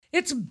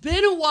It's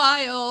been a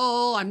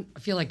while. I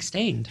feel like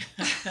stained.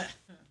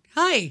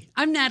 Hi,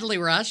 I'm Natalie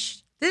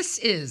Rush. This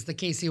is the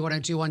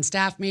KC1021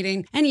 staff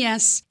meeting. And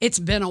yes, it's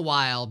been a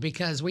while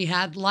because we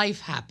had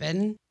life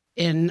happen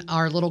in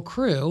our little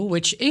crew,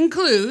 which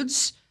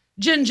includes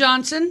Jen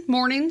Johnson,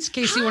 mornings,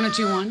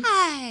 KC1021.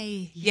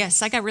 Hi.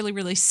 Yes, I got really,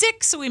 really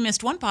sick, so we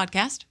missed one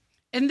podcast.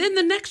 And then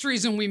the next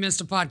reason we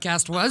missed a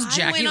podcast was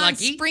Jackie I went on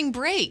Lucky. spring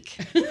break.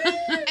 And I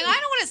don't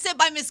want to sit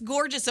by Miss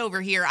Gorgeous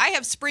over here. I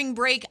have spring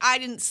break. I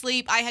didn't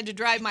sleep. I had to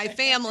drive my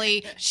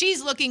family.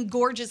 She's looking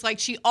gorgeous like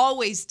she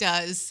always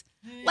does.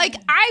 Like,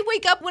 I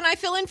wake up when I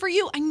fill in for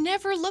you. I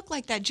never look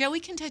like that. Joey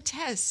can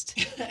attest.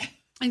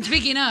 And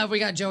speaking of, we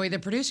got Joey, the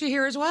producer,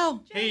 here as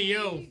well. Hey,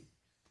 yo.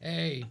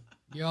 Hey,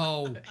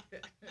 yo.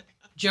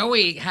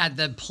 Joey had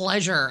the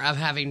pleasure of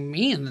having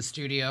me in the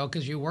studio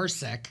because you were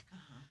sick.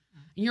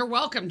 You're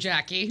welcome,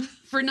 Jackie,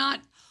 for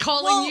not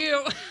calling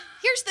you.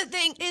 Here's the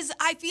thing is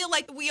I feel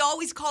like we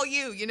always call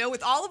you,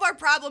 with all of our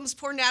problems,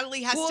 poor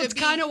Natalie has to be. Well, it's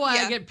kind of why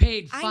I get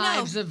paid I know.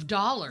 fives of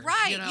dollars.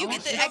 Right, you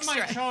get the That's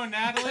extra. my tone,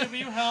 Natalie. Will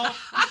you help?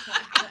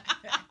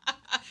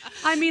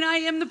 I mean, I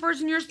am the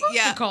person you're supposed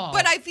to call.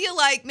 But I feel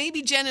like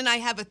maybe Jen and I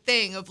have a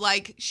thing of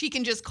like, she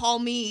can just call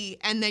me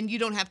and then you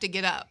don't have to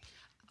get up.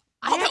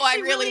 Although I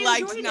actually really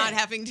liked enjoyed not it.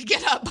 having to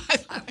get up. By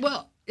the way.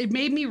 Well, it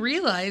made me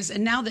realize,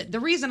 and now that the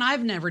reason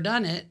I've never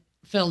done it,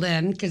 filled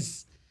in,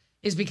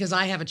 is because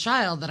I have a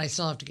child that I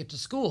still have to get to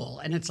school.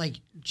 And it's like,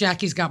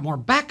 Jackie's got more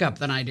backup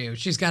than I do.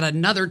 She's got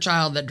another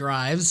child that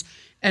drives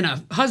and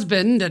a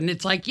husband. And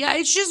it's like, yeah,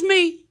 it's just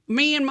me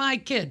and my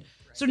kid.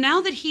 Right. So now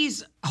that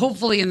he's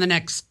hopefully in the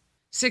next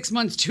 6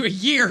 months to a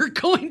year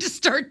going to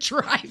start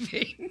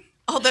driving.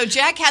 Although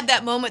Jack had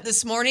that moment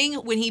this morning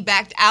when he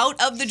backed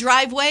out of the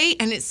driveway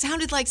and it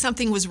sounded like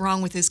something was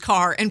wrong with his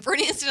car. And for an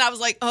instant, I was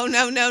like, oh,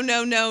 no,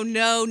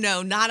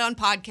 not on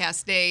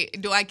podcast day.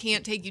 I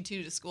can't take you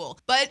two to school.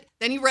 But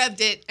then he revved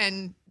it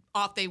and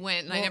off they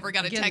went. And I never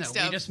got a text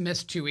We of. just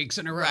missed 2 weeks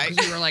in a row. Right.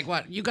 Because we were like,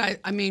 what? You guys,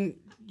 I mean,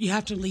 you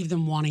have to leave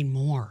them wanting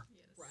more.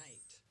 Right.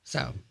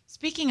 So.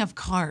 Speaking of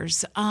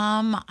cars,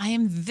 I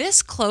am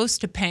this close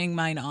to paying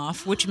mine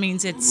off, which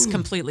means it's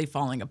completely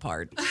falling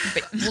apart.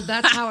 Well,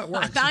 that's how it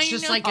works. It's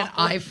just like an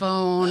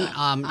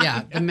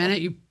iPhone. The minute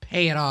you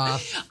pay it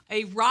off.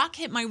 A rock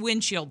hit my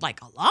windshield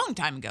like a long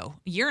time ago,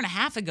 a year and a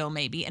half ago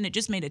maybe, and it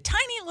just made a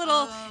tiny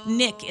little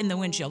nick in the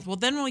windshield. Well,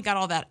 then when we got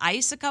all that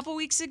ice a couple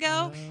weeks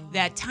ago,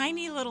 that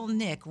tiny little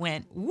nick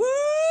went whoop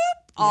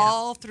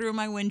all through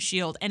my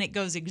windshield, and it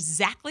goes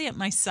exactly at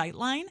my sight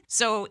line.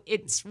 So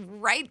it's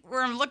right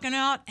where I'm looking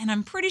out, and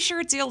I'm pretty sure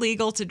it's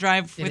illegal to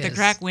drive with a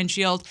cracked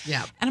windshield.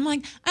 Yeah. And I'm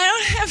like,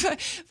 I don't have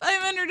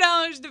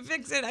 $500 to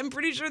fix it. I'm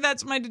pretty sure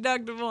that's my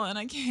deductible, and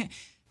I can't.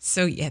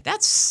 So, yeah,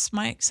 that's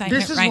my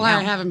excitement This is right why now.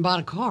 I haven't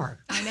bought a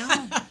car. I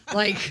know.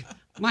 Like,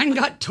 mine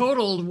got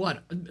totaled,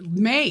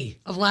 May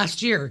of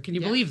last year. Can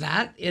you believe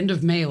that? End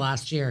of May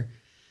last year.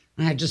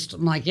 And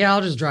I'm like, yeah,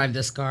 I'll just drive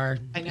this car.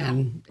 I know.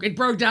 And it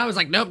broke down. I was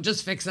like, nope,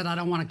 just fix it. I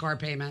don't want a car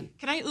payment.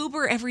 Can I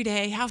Uber every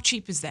day? How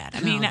cheap is that? I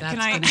No, mean, that's can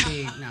I? gonna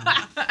be, no.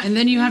 And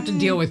then you have to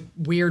deal with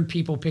weird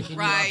people picking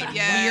you Right, up. And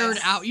yes. Weird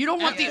out. You don't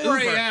want the 4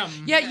 Uber. a.m.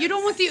 Yeah, you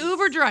don't want the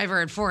Uber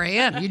driver at 4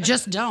 a.m. You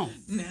just don't.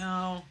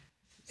 No.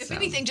 If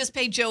anything, just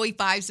pay Joey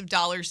 $5 of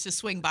dollars to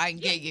swing by and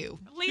get you.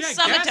 At least Yeah,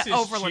 sell it gas to is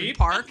Overland cheap.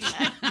 Park.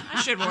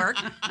 That should work.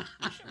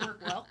 Should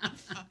work well.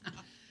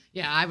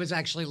 Yeah, I was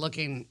actually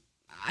looking.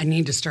 I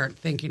need to start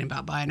thinking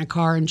about buying a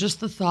car, and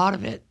just the thought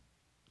of it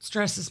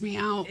stresses me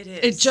out. It is.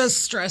 It just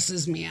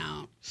stresses me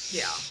out.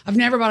 Yeah. I've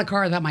never bought a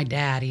car without my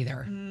dad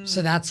either.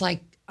 So that's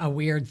like a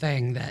weird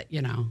thing that,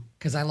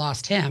 because I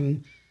lost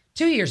him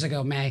 2 years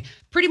ago, May.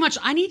 Pretty much,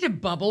 I need to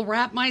bubble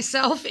wrap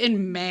myself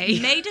in May.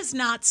 May does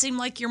not seem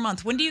like your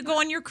month. When do you go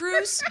on your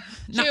cruise?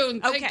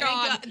 June, thank okay.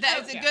 God.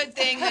 That's a good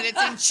thing that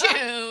it's in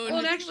June. Well,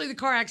 and actually, the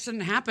car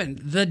accident happened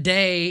the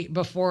day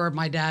before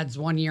my dad's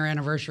 1 year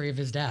anniversary of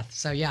his death.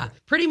 So, yeah,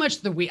 pretty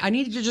much the week. I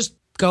needed to just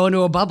go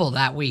into a bubble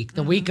that week,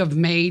 the week of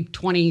May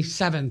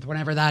 27th,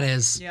 whenever that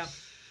is. Yeah.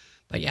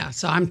 But, yeah,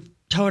 so I'm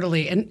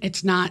totally, and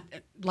it's not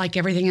like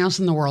everything else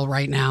in the world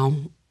right now.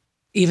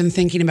 Even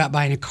thinking about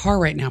buying a car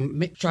right now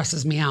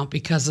stresses me out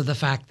because of the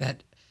fact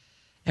that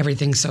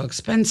everything's so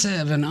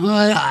expensive and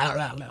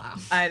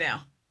I know.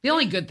 The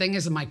only good thing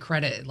is my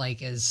credit,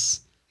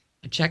 is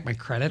I checked my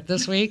credit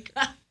this week.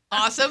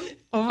 Awesome.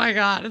 Oh my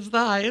God, it's the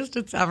highest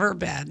it's ever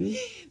been.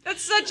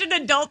 That's such an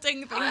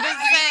adulting thing to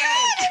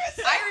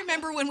say. I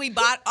remember when we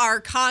bought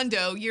our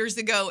condo years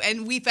ago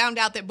and we found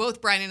out that both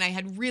Brian and I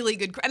had really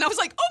good credit. And I was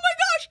like, oh my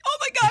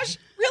gosh,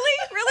 really?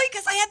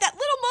 Because I had that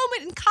little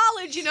moment in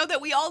college,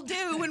 that we all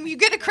do when you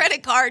get a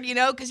credit card,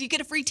 because you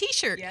get a free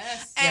t-shirt.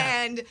 Yes.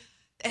 And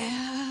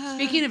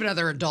Speaking of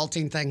another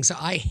adulting thing, so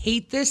I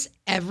hate this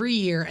every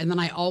year. And then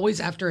I always,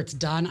 after it's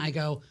done, I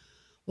go,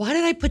 why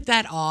did I put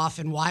that off?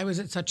 And why was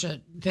it such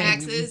a thing?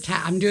 Taxes.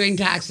 I'm doing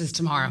taxes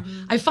tomorrow.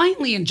 Mm-hmm. I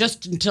finally, and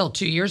just until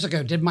 2 years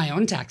ago, did my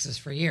own taxes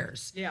for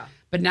years. Yeah.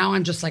 But now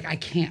I'm just like, I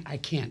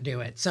can't do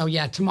it. So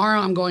yeah, tomorrow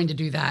I'm going to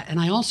do that. And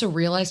I also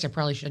realized I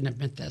probably shouldn't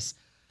admit this.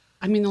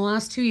 I mean, the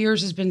last 2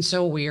 years has been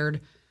so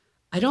weird.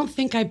 I don't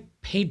think I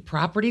paid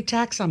property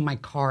tax on my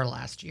car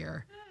last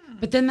year.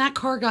 But then that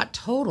car got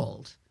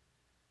totaled.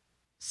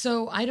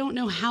 So I don't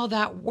know how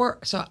that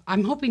works. So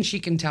I'm hoping she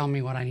can tell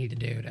me what I need to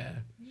do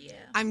to.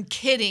 I'm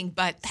kidding,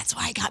 but that's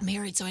why I got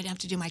married, so I didn't have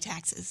to do my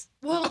taxes.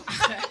 Well,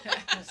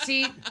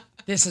 see,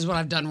 this is what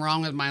I've done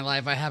wrong with my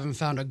life. I haven't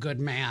found a good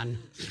man.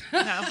 No,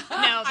 that's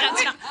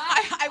not.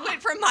 I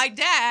went from my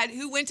dad,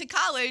 who went to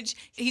college.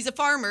 He's a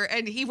farmer,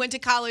 and he went to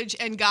college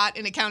and got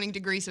an accounting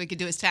degree so he could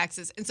do his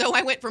taxes. And so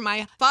I went from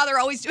my father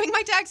always doing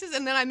my taxes,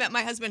 and then I met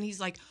my husband. He's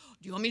like,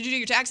 "Do you want me to do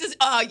your taxes?"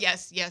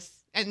 Yes.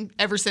 And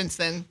ever since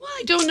then, Well,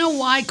 I don't know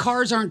why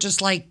cars aren't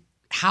just like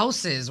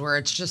houses where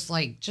it's just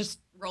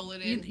roll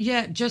it in.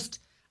 yeah,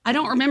 I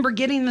don't remember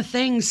getting the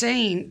thing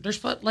saying they're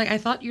supposed, I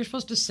thought you're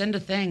supposed to send a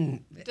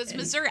thing. Does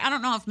Missouri? I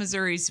don't know if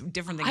Missouri's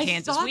different than I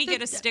Kansas. thought We that-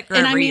 get a sticker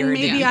and every I mean, year.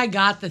 maybe Dan. I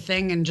got the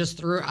thing and just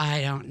threw.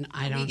 I don't know.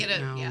 I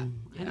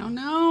don't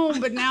know.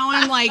 But now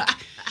I'm like,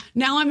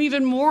 now I'm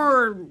even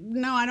more.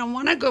 No, I don't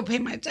want to go pay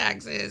my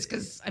taxes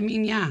because I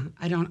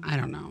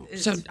don't know.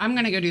 So I'm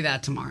gonna go do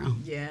that tomorrow.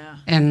 Yeah.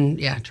 And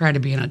try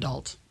to be an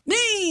adult.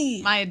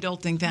 Me. My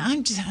adulting thing.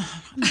 I'm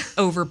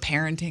over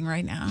parenting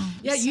right now.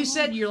 Yeah, you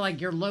said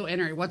you're low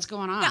energy. What's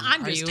going on? No,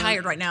 I'm Are just you-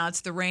 tired right now. It's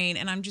the rain,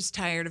 and I'm just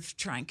tired of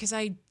trying because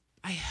I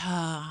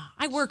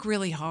work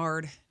really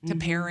hard to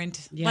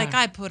parent. Yeah. Like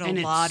I put a And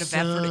it lot of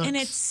effort, and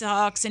it sucks.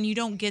 sucks, and you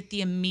don't get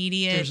the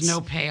immediate. There's no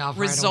payoff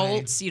right away.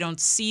 results. You don't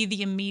see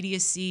the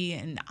immediacy,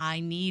 and I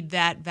need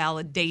that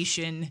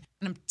validation.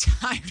 And I'm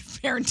tired of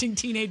parenting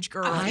teenage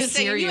girls. I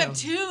hear You you. have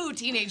 2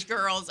 teenage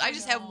girls. I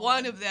just have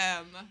one of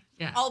them.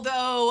 Yeah.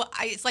 Although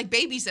it's like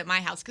babies at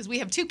my house because we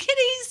have 2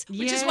 kitties,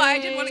 which is why I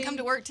didn't want to come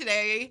to work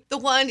today. The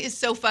one is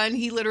so fun.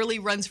 He literally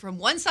runs from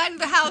one side of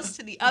the house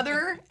to the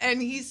other.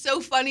 And he's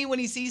so funny when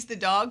he sees the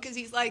dog because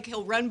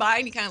he'll run by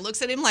and he kind of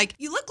looks at him like,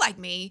 you look like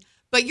me,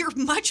 but you're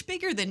much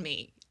bigger than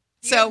me.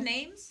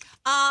 names?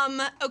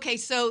 Okay,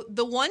 so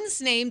the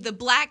one's name, the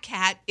black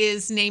cat,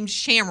 is named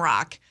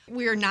Shamrock.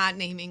 We're not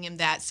naming him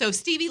that. So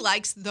Stevie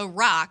likes the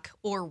Rock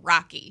or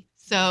Rocky.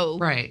 So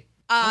Right.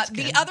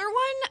 the other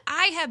one,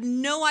 I have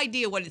no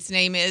idea what its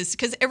name is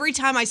because every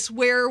time I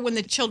swear when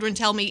the children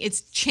tell me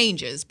it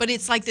changes, but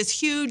it's like this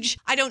huge,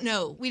 I don't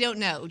know. We don't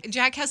know.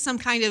 Jack has some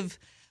kind of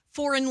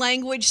foreign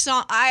language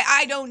song.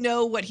 I don't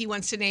know what he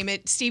wants to name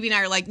it. Stevie and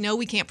I are like, no,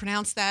 we can't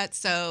pronounce that.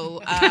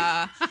 So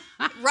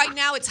right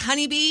now it's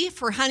Honeybee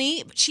for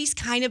Honey. But she's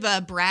kind of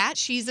a brat.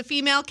 She's a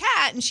female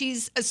cat and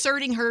she's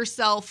asserting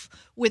herself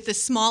with the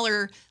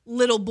smaller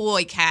little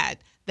boy cat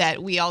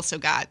that we also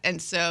got.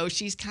 And so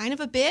she's kind of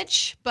a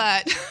bitch,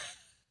 but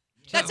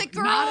that's So, a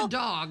girl. Not a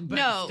dog, but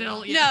no,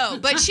 still. Yeah. no,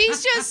 but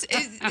she's just,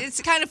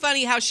 it's kind of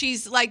funny how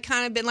she's like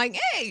kind of been like,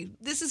 hey,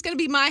 this is going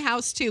to be my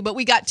house too. But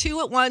we got 2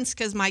 at once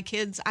because my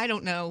kids, I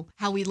don't know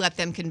how we let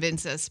them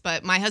convince us.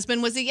 But my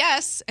husband was a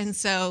yes. And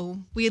so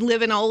we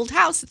live in an old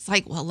house. It's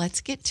like, well,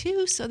 let's get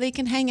 2 so they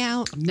can hang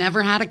out.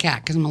 Never had a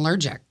cat because I'm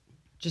allergic.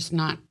 Just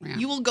not. Yeah.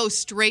 You will go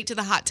straight to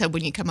the hot tub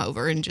when you come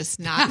over and just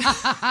not.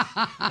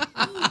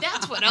 Ooh,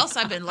 that's what else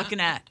I've been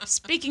looking at.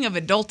 Speaking of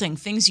adulting,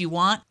 things you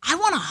want, I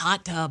want a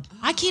hot tub.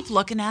 I keep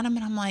looking at them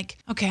and I'm like,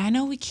 okay, I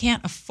know we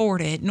can't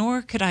afford it,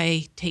 nor could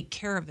I take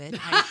care of it.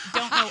 I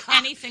don't know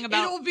anything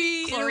about It'll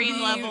be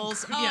chlorine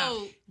levels.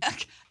 Oh,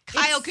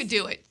 Kyle could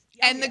do it.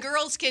 And the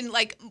girls can,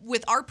 like,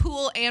 with our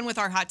pool and with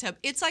our hot tub,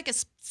 it's like a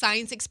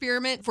science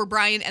experiment for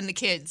Brian and the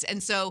kids.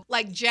 And so,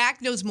 like,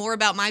 Jack knows more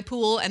about my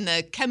pool and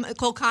the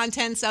chemical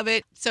contents of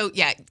it. So,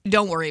 yeah,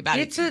 don't worry about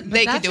it.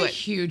 They can do a it.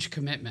 huge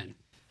commitment.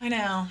 I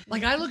know.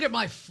 Like, I look at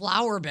my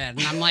flower bed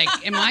and I'm like,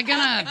 am I going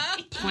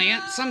to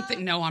plant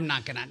something? No, I'm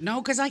not going to. No,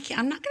 because I'm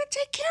not going to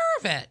take care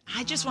of it.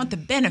 I just want the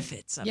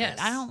benefits of Yes.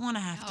 it. I don't want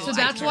to have to. So I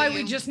that's hear why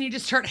you. we just need to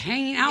start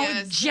hanging out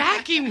Yes. with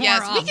Jackie more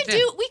Yes, often.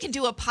 we can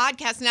do a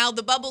podcast now.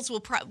 The bubbles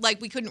will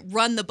we couldn't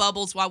run the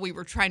bubbles while we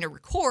were trying to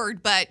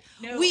record, but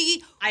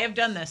I have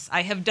done this.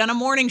 I have done a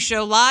morning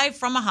show live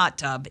from a hot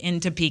tub in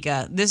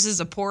Topeka. This is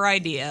a poor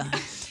idea.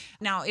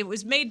 Now, it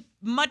was made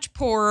much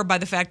poorer by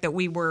the fact that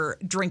we were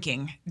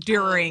drinking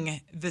during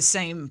the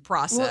same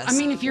process. Well, I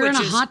mean, if you're in which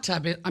a is hot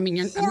tub, you're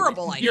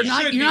horrible idea. You're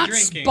not. should You're be not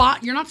drinking.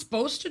 You're not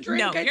supposed to drink.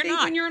 No, I you're think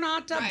not. when you're in a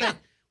hot tub. Right. But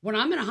when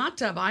I'm in a hot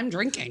tub, I'm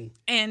drinking.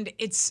 And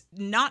it's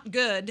not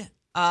good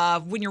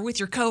when you're with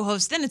your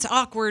co-host. Then it's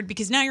awkward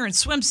because now you're in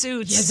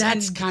swimsuits. Yeah,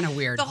 that's and kind of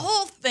weird. The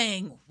whole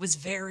thing was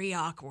very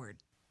awkward.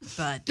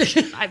 But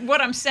what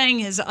I'm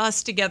saying is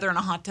us together in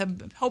a hot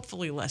tub,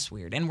 hopefully less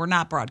weird. And we're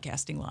not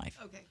broadcasting live.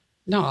 okay.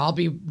 No, I'll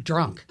be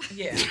drunk.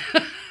 Yeah.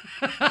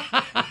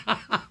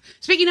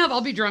 Speaking of,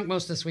 I'll be drunk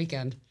most this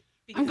weekend.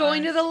 I'm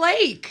going to the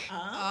lake.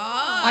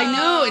 I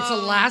know it's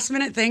a last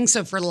minute thing.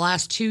 So for the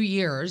last 2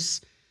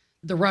 years,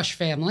 the Rush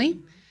family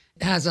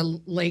has a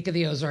Lake of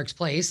the Ozarks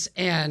place,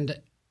 and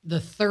the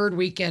third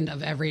weekend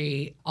of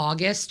every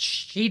August,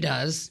 she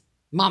does.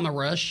 Mama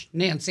Rush,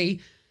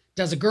 Nancy,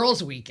 does a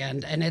girls'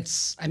 weekend, and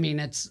it's a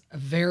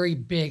very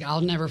big.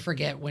 I'll never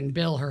forget when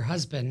Bill, her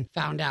husband,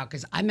 found out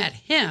because I met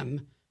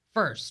him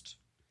first.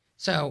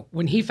 So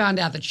when he found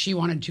out that she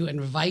wanted to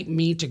invite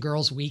me to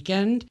girls'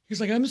 weekend,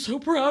 he's like, I'm so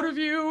proud of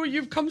you.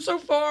 You've come so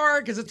far.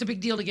 Because it's a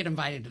big deal to get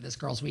invited to this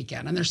girls'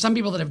 weekend. And there's some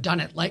people that have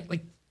done it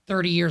like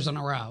 30 years in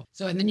a row.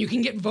 So, and then you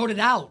can get voted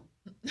out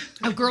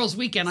of girls'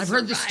 weekend. I've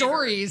heard the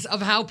stories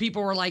of how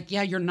people were like,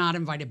 yeah, you're not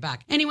invited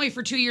back. Anyway,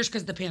 for 2 years,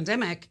 because of the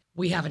pandemic,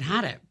 we haven't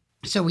had it.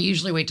 So we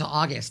usually wait till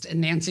August.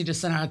 And Nancy just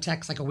sent out a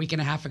text like a week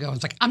and a half ago.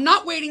 It's like, I'm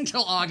not waiting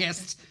till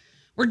August.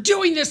 We're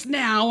doing this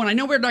now, and I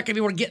know we're not going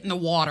to be able to get in the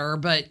water,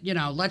 but,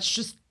 let's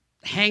just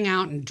hang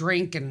out and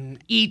drink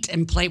and eat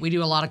and play. We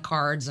do a lot of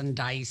cards and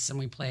dice, and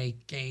we play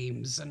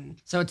games. And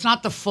so it's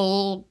not the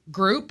full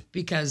group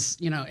because,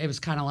 it was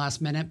kind of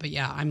last minute. But,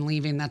 yeah, I'm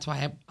leaving. That's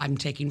why I'm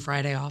taking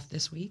Friday off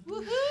this week.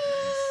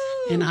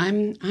 Woohoo! And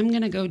I'm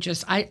going to go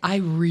I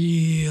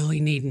really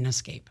need an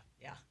escape.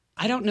 Yeah.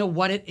 I don't know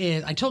what it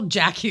is. I told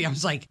Jackie, I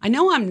was like, I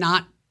know I'm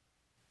not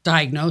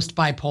diagnosed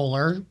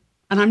bipolar,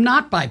 and I'm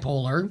not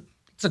bipolar.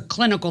 It's a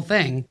clinical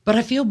thing, but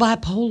I feel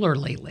bipolar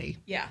lately.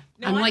 Yeah.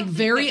 I'm like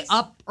very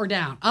up or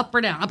down, up or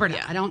down, up or down.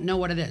 Yeah. I don't know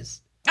what it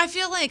is. I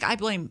feel like I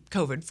blame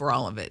COVID for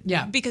all of it.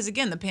 Yeah. Because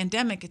again, the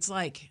pandemic, it's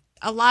like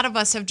a lot of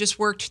us have just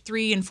worked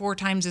 3 and 4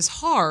 times as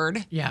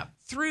hard Yeah.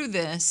 through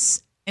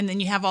this. And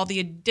then you have all the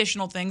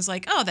additional things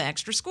like, the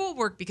extra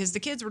schoolwork because the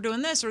kids were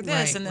doing this or this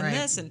Right, and then right.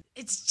 this. And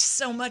it's just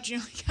so much.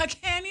 You're like,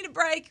 okay, I need a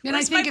break. And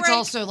Where's I think my it's break?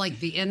 also like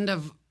the end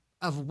of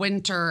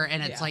winter,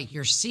 and it's like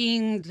you're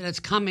seeing that it's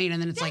coming, and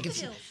then it's like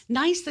it's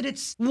nice that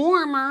it's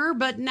warmer,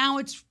 but now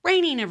it's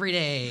raining every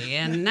day,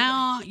 and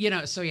now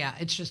so yeah,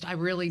 it's just I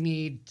really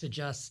need to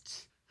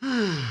just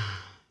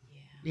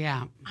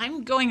yeah.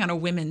 I'm going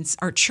on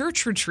our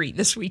church retreat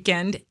this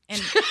weekend.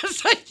 And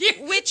It's like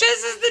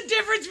this is the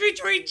difference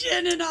between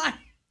Jen and I.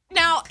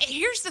 now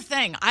here's the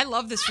thing. I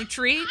love this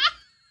retreat.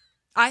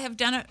 I have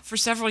done it for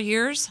several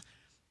years.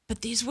 But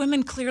these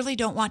women clearly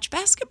don't watch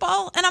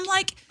basketball. And I'm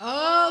like,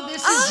 Oh,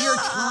 this is your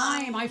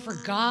time. I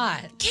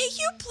forgot.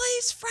 KU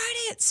plays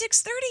Friday at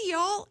 6:30,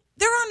 y'all.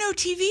 There are no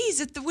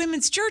TVs at the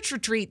women's church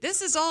retreat.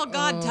 This is all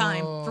God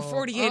time for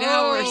 48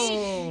 hours.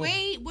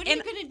 Wait, what are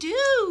you going to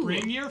do?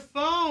 Bring your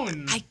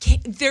phone. I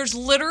can't. There's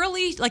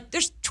literally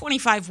there's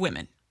 25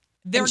 women.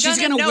 And she's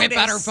going to whip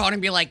out her phone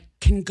and be like,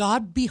 can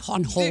God be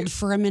on hold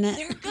for a minute?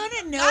 They're going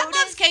to God loves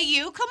notice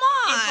KU. Come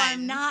on. if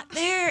I'm not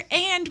there.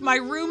 And my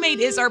roommate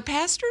is our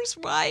pastor's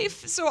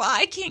wife, so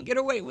I can't get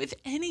away with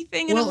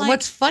anything. And Well, I'm like,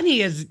 what's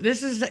funny is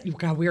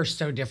God, we are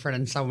so different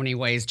in so many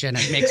ways, Jen.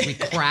 It makes me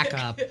crack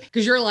up.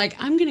 Because you're like,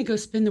 I'm going to go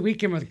spend the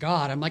weekend with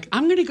God. I'm like,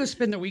 I'm going to go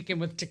spend the weekend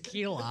with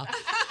tequila.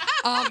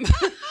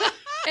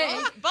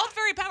 both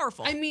very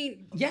powerful. I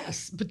mean,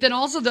 yes. But then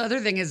also the other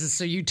thing is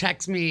so you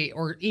text me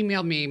or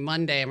email me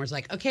Monday and was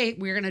like, okay,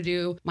 we're going to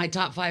do my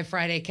top 5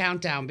 Friday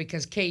countdown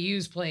because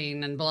KU's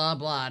playing and blah,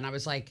 blah. And I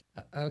was like,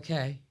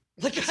 okay.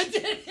 Like I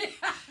did.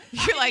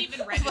 You're like,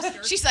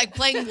 she's like,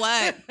 playing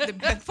what?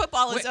 The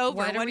football is over.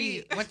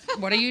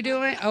 What are you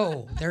doing?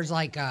 Oh, there's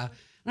like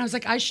and I was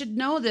like, I should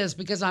know this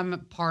because I'm a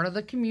part of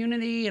the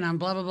community and I'm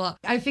blah, blah, blah.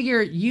 I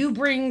figure you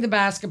bring the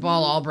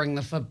basketball, I'll bring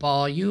the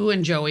football. You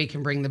and Joey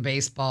can bring the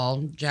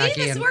baseball.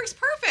 Jackie. See, this works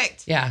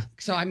perfect. Yeah.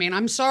 So, I mean,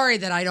 I'm sorry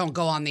that I don't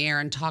go on the air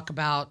and talk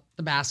about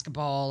the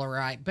basketball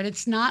but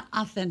it's not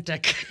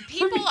authentic.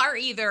 People are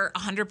either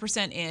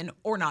 100% in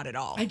or not at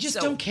all. I just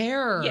So- don't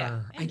care.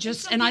 Yeah.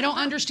 And I don't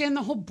understand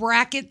the whole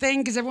bracket thing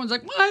because everyone's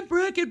like, my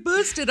bracket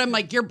busted. I'm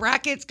like, your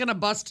bracket's going to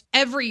bust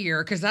every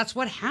year because that's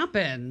what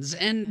happens.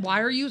 And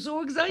why are you so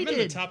I'm excited? in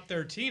the top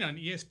 13 on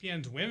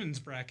ESPN's women's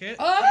bracket.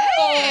 Oh,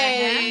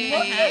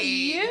 look at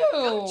you.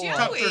 Go Joe.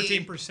 Top Joey.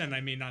 13%,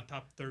 I mean, not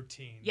top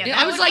 13. Yeah, Yeah,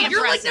 that I was would like, be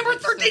you're like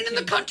impressive. number 13 in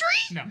the country?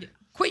 No.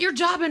 Quit your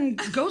job and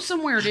go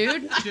somewhere,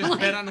 dude. Just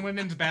bet on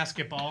women's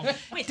basketball.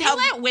 Wait, they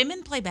let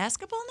women play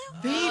basketball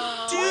now? They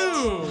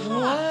do.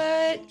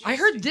 What? I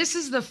heard this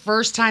is the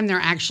first time they're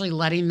actually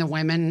letting the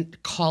women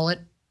call it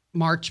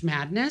March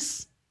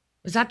Madness.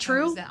 Is that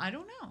true? I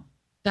don't know.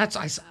 That's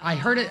I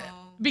heard it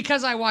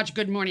because I watch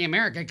Good Morning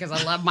America because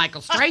I love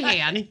Michael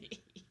Strahan.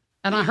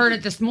 And I heard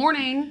it this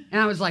morning,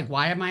 and I was like,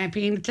 why am I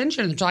paying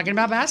attention? They're talking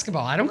about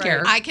basketball. I don't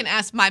care. I can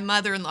ask my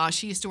mother-in-law.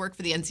 She used to work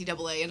for the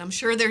NCAA, and I'm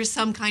sure there's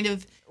some kind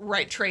of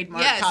Right,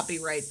 trademark, Yes.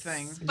 copyright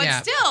thing. But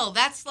Yeah. still,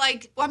 that's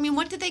like, I mean,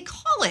 what did they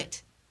call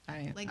it?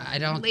 Like I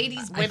don't.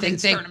 ladies' I think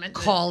women's they tournament, the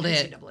called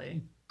it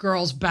NCAA.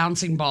 girls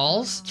bouncing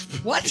balls.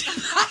 What?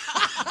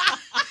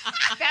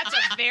 That's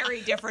a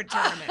very different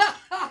tournament.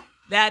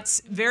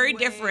 That's very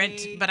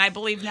different, but I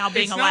believe now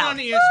being It's not allowed. on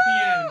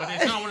ESPN, but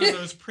it's not one of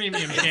those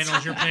premium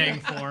channels you're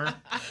paying for.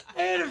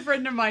 I had a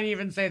friend of mine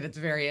even say that's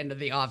very end of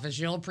the office.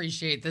 You'll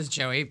appreciate this,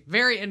 Joey.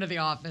 Very end of the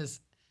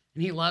office.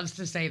 And he loves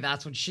to say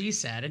that's what she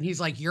said. And he's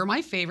like, you're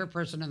my favorite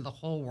person in the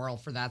whole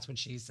world for that's what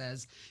she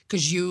says.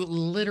 Because you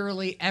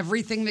literally,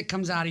 everything that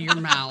comes out of your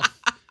mouth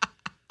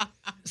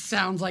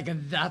sounds like a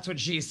that's what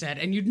she said.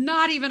 And you're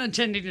not even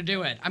intending to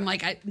do it. I'm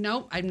like,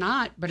 no, I'm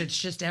not. But it's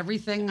just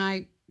everything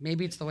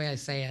maybe it's the way I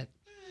say it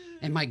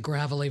in my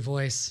gravelly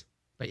voice.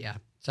 But yeah.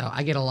 So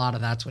I get a lot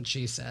of that's what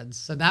she said.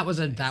 So that was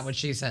a that what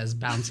she says,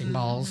 bouncing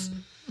balls.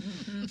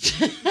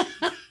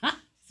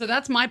 So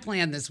that's my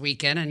plan this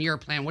weekend, and your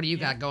plan. What do you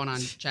got going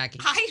on, Jackie?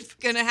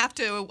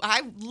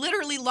 I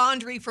literally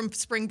laundry from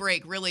spring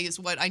break really is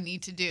what I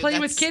need to do. Playing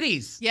with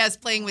kitties. Yes,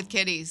 playing with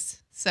kitties.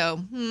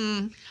 So,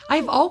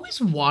 I've always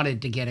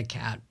wanted to get a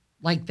cat.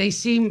 Like they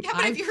seem. Yeah,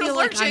 but I if you're feel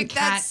allergic, like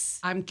that's.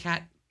 I'm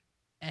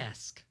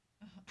cat-esque.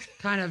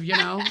 Kind of, you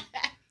know.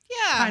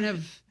 Yeah. Kind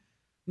of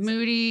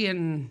moody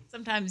and.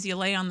 Sometimes you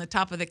lay on the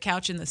top of the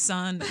couch in the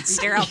sun and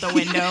stare out the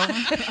window.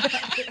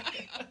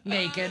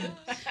 Naked.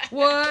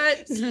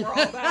 What?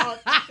 Sprawled out.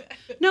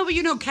 No, but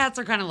you know, cats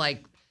are kind of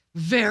like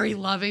very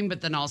loving,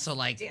 but then also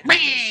like,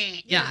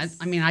 yeah.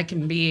 I mean, I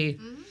can be.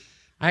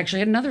 I actually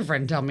had another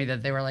friend tell me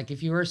that they were like,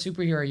 if you were a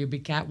superhero, you'd be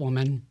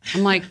Catwoman.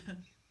 I'm like,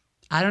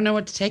 I don't know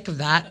what to take of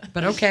that,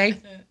 but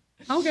okay.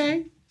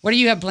 Okay. What do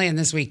you have planned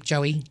this week,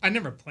 Joey? I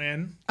never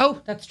plan.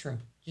 Oh, that's true.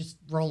 Just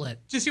roll it.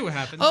 Just see what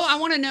happens. Oh, I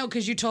want to know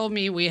because you told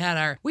me we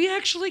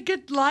actually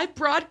get live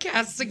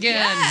broadcasts again.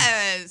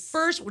 Yes.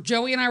 First,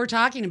 Joey and I were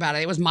talking about it.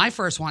 It was my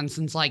first one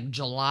since like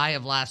July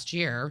of last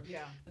year. Yeah.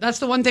 That's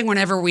the one thing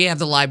whenever we have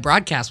the live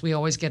broadcast, we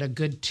always get a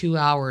good 2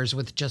 hours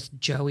with just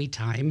Joey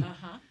time.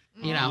 Uh-huh.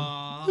 You know.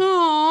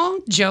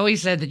 Aww. Joey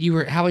said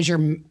that how was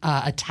your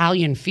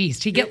Italian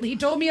feast? He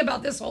told me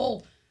about this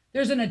whole,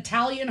 there's an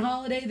Italian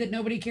holiday that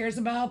nobody cares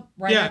about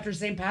after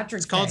St. Patrick's Day.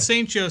 It's called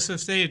St.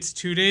 Joseph's Day. It's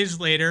 2 days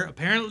later.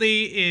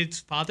 Apparently,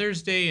 it's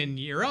Father's Day in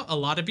Europe, a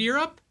lot of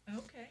Europe.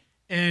 Okay.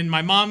 And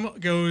my mom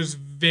goes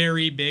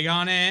very big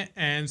on it.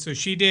 And so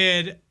she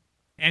did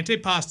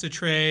antipasta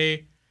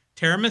tray,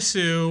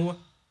 tiramisu,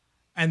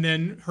 and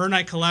then her and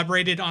I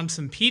collaborated on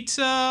some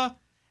pizza.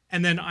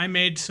 And then I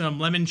made some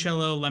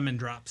limoncello lemon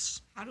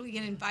drops. How do we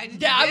get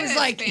invited? Yeah, to I was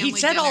like, he family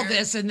said all dinner?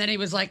 this, and then he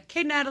was like,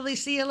 "Okay, Natalie,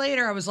 see you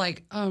later." I was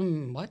like,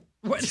 what?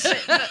 What?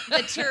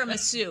 The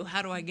tiramisu,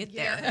 how do I get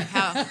there?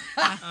 How do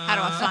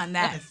I find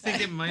I that?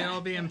 think it might all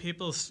be in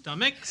people's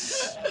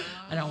stomachs.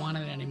 I don't want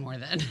it anymore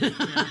then.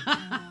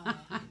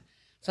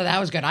 So that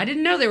was good. I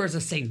didn't know there was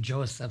a St.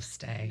 Joseph's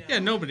Day. Yeah,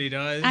 nobody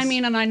does. I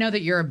mean, and I know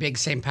that you're a big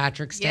St.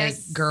 Patrick's Day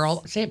Yes.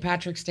 girl. St.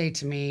 Patrick's Day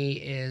to me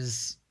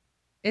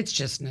it's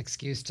just an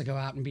excuse to go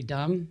out and be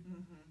dumb.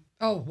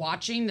 Oh,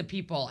 watching the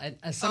people.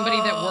 As somebody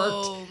that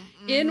worked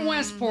in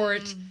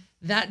Westport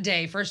that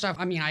day, first off,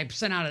 I mean, I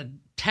sent out a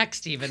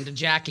text even to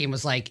Jackie and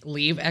was like,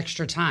 leave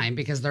extra time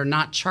because they're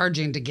not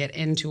charging to get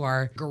into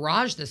our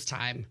garage this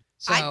time.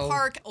 So I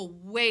park a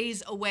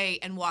ways away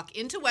and walk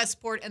into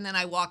Westport, and then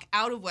I walk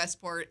out of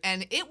Westport,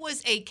 and it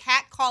was a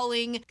cat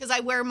calling because I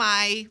wear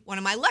one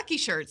of my Lucky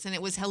shirts, and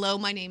it was "Hello,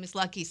 my name is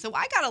Lucky." So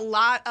I got a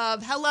lot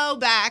of hello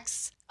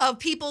backs of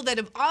people that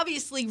have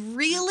obviously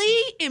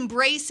really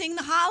embracing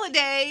the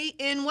holiday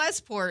in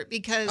Westport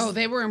because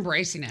they were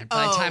embracing it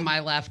by the time I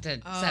left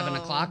at 7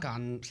 o'clock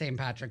on St.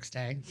 Patrick's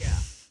Day. Yeah.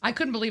 I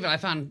couldn't believe it. I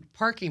found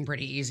parking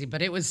pretty easy,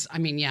 but it was,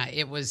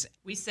 it was.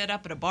 We set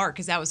up at a bar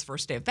because that was the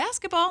first day of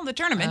basketball in the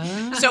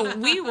tournament. So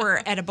we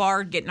were at a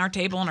bar getting our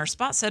table and our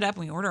spot set up.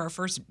 And we ordered our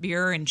first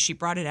beer and she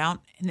brought it out.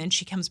 And then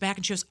she comes back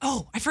and she goes,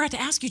 "Oh, I forgot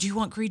to ask you, do you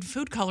want green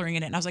food coloring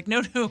in it?" And I was like,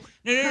 no.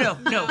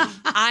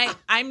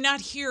 I'm not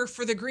here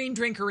for the green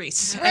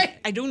drinkeries. Right.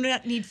 I do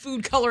not need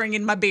food coloring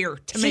in my beer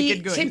to make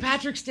it good. St.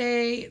 Patrick's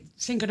Day,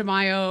 Cinco de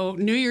Mayo,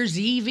 New Year's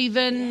Eve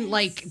even,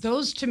 like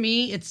those to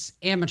me, it's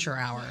amateur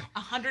hour.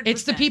 100%.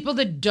 It's the people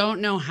that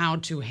don't know how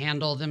to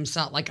handle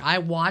themselves. Like I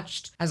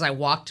watched as I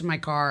walked to my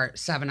car at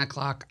 7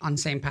 o'clock on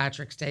St.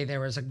 Patrick's Day, there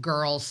was a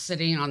girl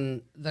sitting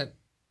on the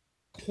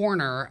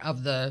corner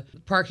of the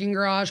parking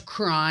garage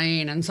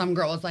crying, and some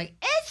girl was like,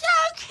 "It's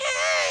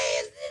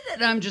okay."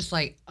 And I'm just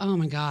like, oh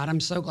my God,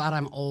 I'm so glad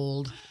I'm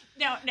old.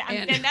 No,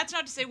 and that's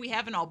not to say we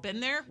haven't all been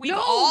there. We've No,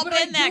 all but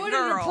I been that do it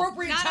at an girl.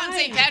 appropriate not time. on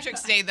St.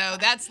 Patrick's Day though.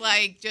 That's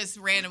like just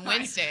random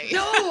Wednesday.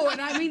 No,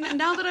 and I mean,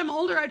 now that I'm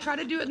older, I try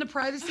to do it in the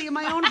privacy of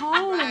my own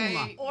home.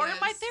 Right. Or in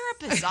my Yes.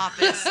 therapist's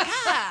office.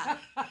 Yeah.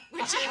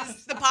 Which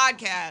is the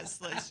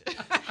podcast.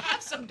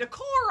 Have some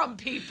decorum,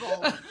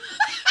 people.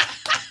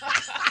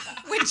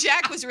 When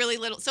Jack was really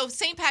little. So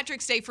St.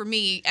 Patrick's Day for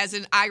me as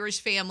an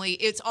Irish family,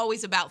 it's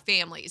always about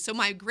family. So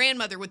my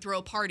grandmother would throw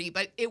a party,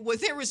 but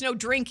there was no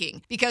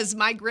drinking because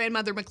my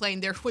grandmother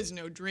McLean, there was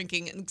no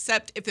drinking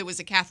except if it was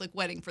a Catholic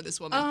wedding for this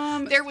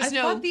woman. There was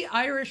I thought the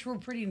Irish were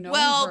pretty known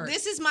Well, for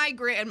this is my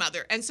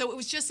grandmother. And so it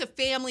was just a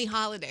family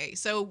holiday.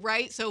 So,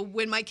 right? So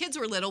when my kids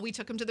were little, we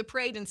took them to the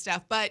parade and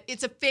stuff, but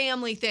it's a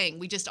family thing.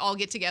 We just all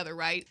get together,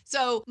 right?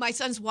 So my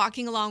son's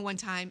walking along one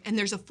time and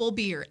there's a full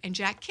beer and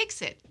Jack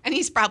kicks it. And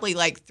he's probably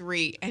like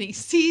 3 and he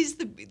sees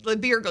the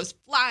beer goes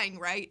flying,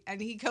 right? And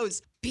he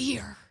goes,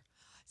 "Beer.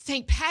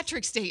 St.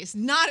 Patrick's Day is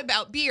not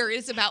about beer,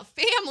 it's about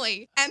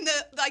family." And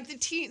the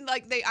teen,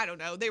 I don't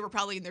know, they were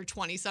probably in their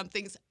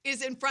 20-somethings,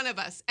 is in front of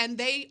us. And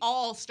they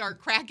all start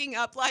cracking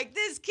up like,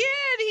 "This kid,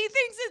 he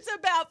thinks it's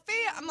about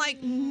family." I'm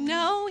like,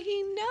 no,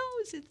 he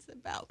knows it's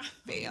about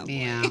family.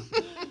 Yeah.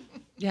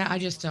 Yeah, I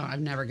just don't. I've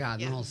never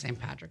gotten the whole St.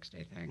 Patrick's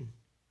Day thing.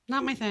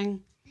 Not my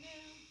thing.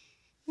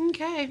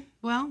 Okay.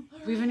 Well,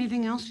 do we have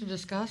anything else to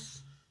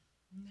discuss?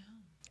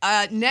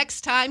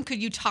 Next time,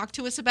 could you talk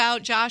to us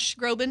about Josh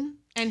Groban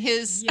and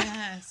his...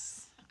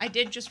 Yes. I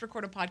did just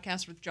record a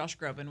podcast with Josh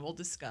Groban. We'll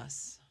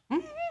discuss.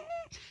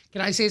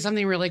 Can I say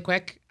something really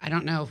quick? I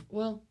don't know.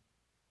 Well,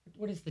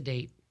 what is the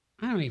date?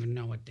 I don't even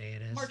know what day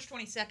it is. March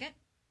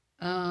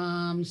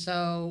 22nd.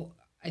 So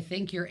I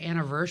think your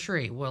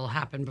anniversary will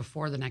happen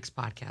before the next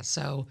podcast.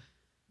 So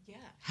Yeah.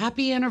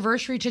 happy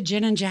anniversary to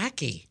Jen and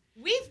Jackie.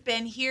 We've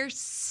been here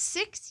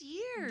 6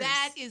 years.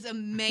 That is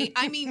amazing.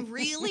 I mean,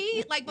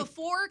 really? Like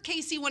before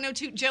KC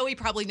 102, Joey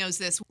probably knows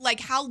this.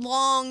 Like how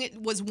long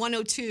was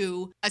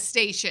 102 a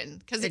station?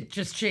 Because It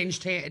just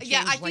changed.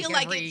 yeah, I feel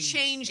like it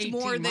changed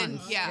more than,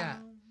 yeah.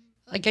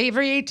 Like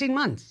every 18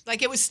 months.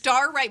 Like it was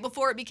Star right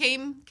before it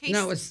became KC.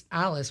 No, it was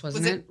Alice,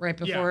 wasn't Was it? it? Right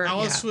before. Yeah,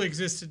 Alice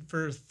existed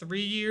for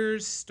 3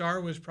 years.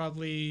 Star was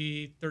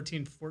probably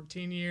 13,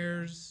 14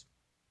 years.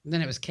 Then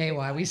it was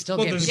KY. We still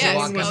Well, get the people Yes. zone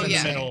walking was up in and the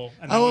yeah. say, middle,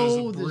 and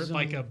Oh, that the was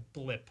like zone. a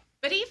blip.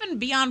 But even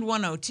beyond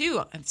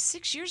 102,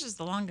 6 years is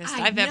the longest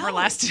I I've ever know.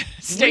 lasted a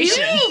Me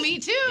station. too. Me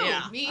too.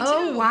 Yeah. Me too.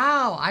 Oh,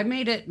 wow. I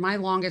made it. My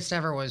longest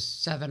ever was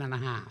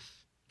 7.5.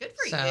 Good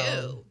for So,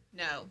 you.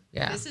 No.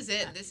 yeah. This is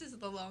it. This is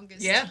the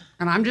longest. Yeah.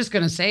 And I'm just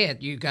going to say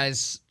it. You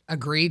guys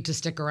agreed to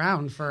stick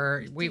around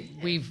for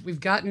we've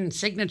gotten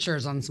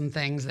signatures on some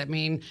things that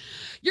mean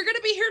you're going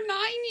to be here 9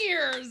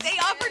 years. They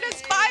offered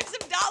us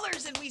 $5 of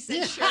dollars and we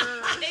said sure.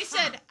 They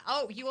said,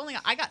 "Oh,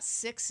 I got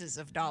 $6s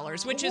of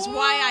dollars," which is why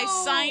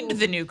I signed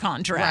the new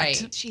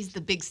contract. Right. She's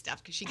the big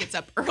stuff because she gets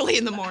up early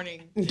in the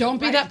morning. Don't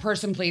be that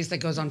person, please, that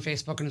goes on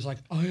Facebook and is like,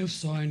 I have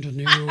signed a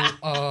new,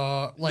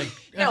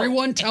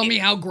 everyone tell me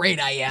how great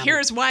I am.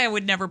 Here's why I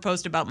would never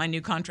post about my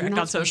new contract You're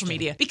not on social supposed to.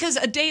 media. Because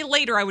a day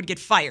later I would get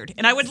fired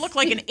and I would look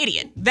like an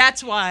idiot.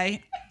 That's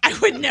why I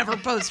would never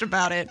post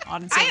about it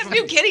on social I have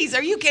new kitties.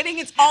 Are you kidding?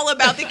 It's all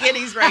about the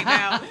kitties right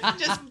now.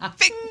 Just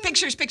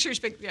pictures.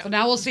 Yeah. So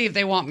now we'll see if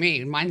they want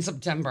me. Mine's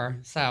September.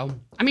 So,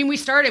 I mean, we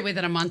started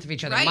within a month of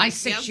each other. Right, My yep.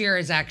 6th year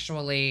is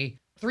actually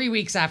 3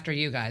 weeks after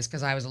you guys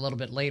because I was a little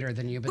bit later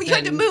than you. But Well, you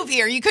had to move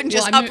here. You couldn't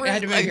just I had to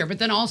move uproot. here. But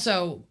then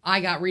also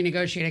I got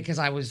renegotiated because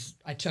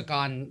I took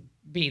on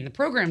being the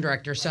program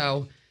director.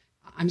 So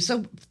I'm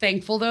so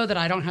thankful though that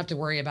I don't have to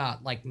worry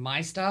about like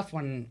my stuff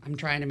when I'm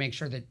trying to make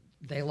sure that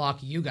they lock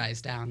you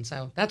guys down.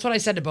 So that's what I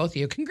said to both of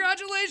you.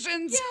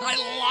 Congratulations.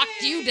 I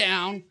locked you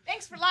down.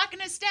 Thanks for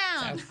locking us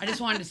down. So I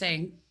just wanted to say,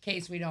 in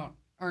case we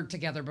aren't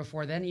together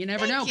before then, you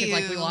never know. Thank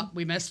Because like you.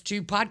 we missed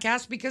 2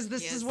 podcasts because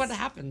this is what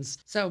happens.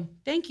 So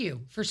thank you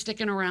for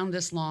sticking around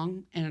this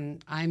long.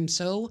 And I'm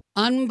so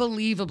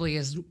unbelievably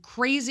as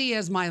crazy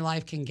as my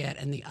life can get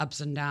and the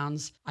ups and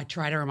downs. I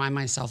try to remind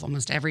myself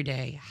almost every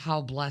day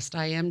how blessed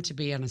I am to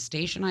be on a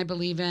station I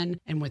believe in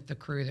and with the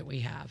crew that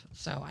we have.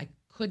 So I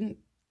couldn't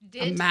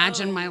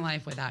imagine my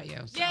life without you.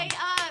 So. Yay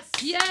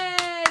us.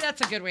 Yay! That's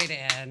a good way to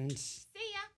end. See ya.